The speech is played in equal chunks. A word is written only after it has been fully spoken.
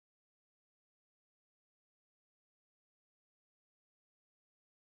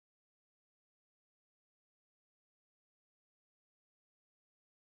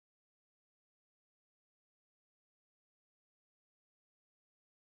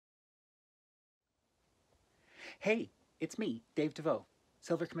Hey, it's me, Dave Deveau,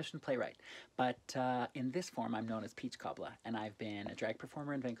 Silver Commission playwright. But in this form, I'm known as Peach Cobblah, and I've been a drag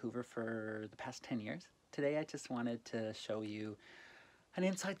performer in Vancouver for the past 10 years. Today, I just wanted to show you an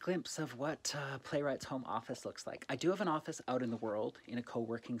inside glimpse of what Playwright's home office looks like. I do have an office out in the world in a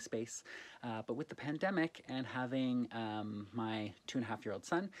co-working space, but with the pandemic and having my 2.5-year-old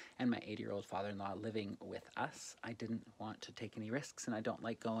son and my 80-year-old father-in-law living with us, I didn't want to take any risks, and I don't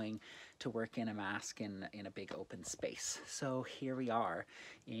like going to work in a mask in a big open space. So here we are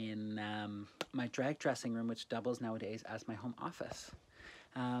in my drag dressing room, which doubles nowadays as my home office.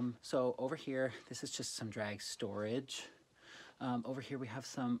 So over here, this is just some drag storage. Over here we have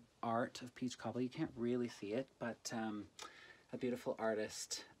some art of Peach Cobblah. You can't really see it, but a beautiful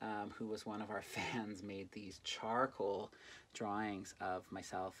artist who was one of our fans made these charcoal drawings of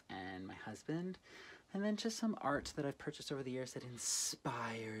myself and my husband. And then just some art that I've purchased over the years that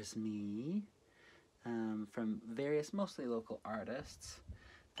inspires me from various, mostly local artists.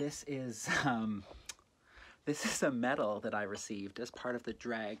 This is a medal that I received as part of the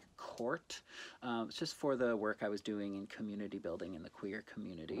drag court. It's just for the work I was doing in community building in the queer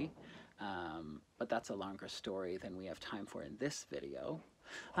community. But that's a longer story than we have time for in this video.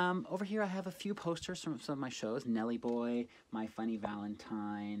 Over here I have a few posters from some of my shows. Nelly Boy, My Funny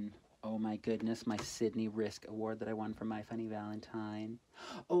Valentine. Oh my goodness, my Sydney Risk Award that I won for My Funny Valentine.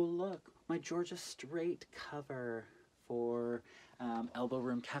 Oh look, my Georgia Strait cover for Elbow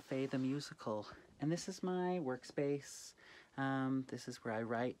Room Cafe the musical. And this is my workspace. This is where I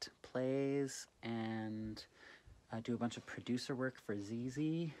write plays and I do a bunch of producer work for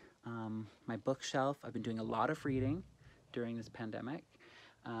ZZ. My bookshelf, I've been doing a lot of reading during this pandemic.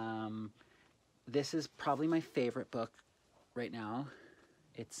 This is probably my favorite book right now.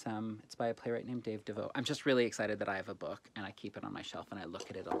 It's by a playwright named Dave Deveau. I'm just really excited that I have a book and I keep it on my shelf and I look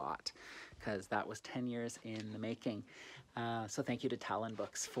at it a lot because that was 10 years in the making. So thank you to Talon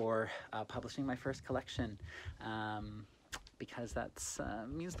Books for publishing my first collection because that's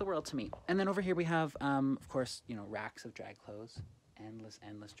means the world to me. And then over here we have, of course, you know, racks of drag clothes,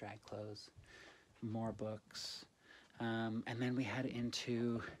 endless drag clothes, more books. And then we head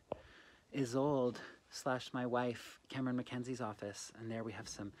into Isolde / my wife, Cameron Mackenzie's office. And there we have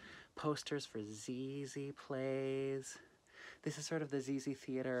some posters for ZZ plays. This is sort of the ZZ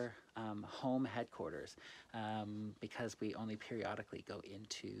Theatre home headquarters because we only periodically go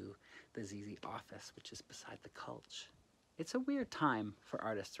into the ZZ office, which is beside the Cultch. It's a weird time for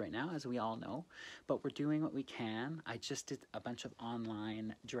artists right now, as we all know, but we're doing what we can. I just did a bunch of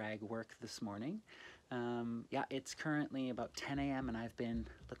online drag work this morning. Yeah, it's currently about 10 a.m. and I've been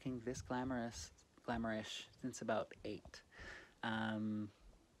looking this glamorous since about 8.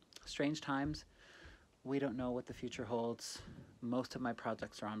 Strange times. We don't know what the future holds. Most of my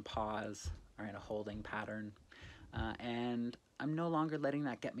projects are on pause, are in a holding pattern, and I'm no longer letting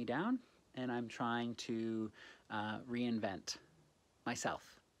that get me down, and I'm trying to reinvent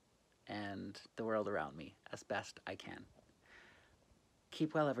myself and the world around me as best I can.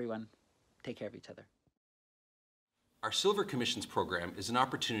 Keep well, everyone. Take care of each other. Our Silver Commissions program is an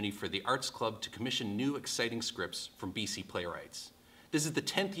opportunity for the Arts Club to commission new exciting scripts from BC playwrights. This is the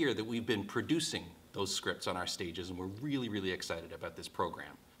 10th year that we've been producing those scripts on our stages, and we're really excited about this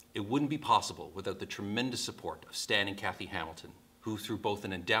program. It wouldn't be possible without the tremendous support of Stan and Kathy Hamilton, who through both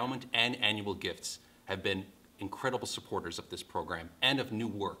an endowment and annual gifts have been incredible supporters of this program and of new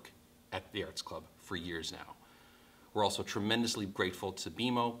work at the Arts Club for years now. We're also tremendously grateful to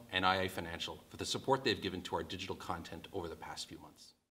BMO and IA Financial for the support they've given to our digital content over the past few months.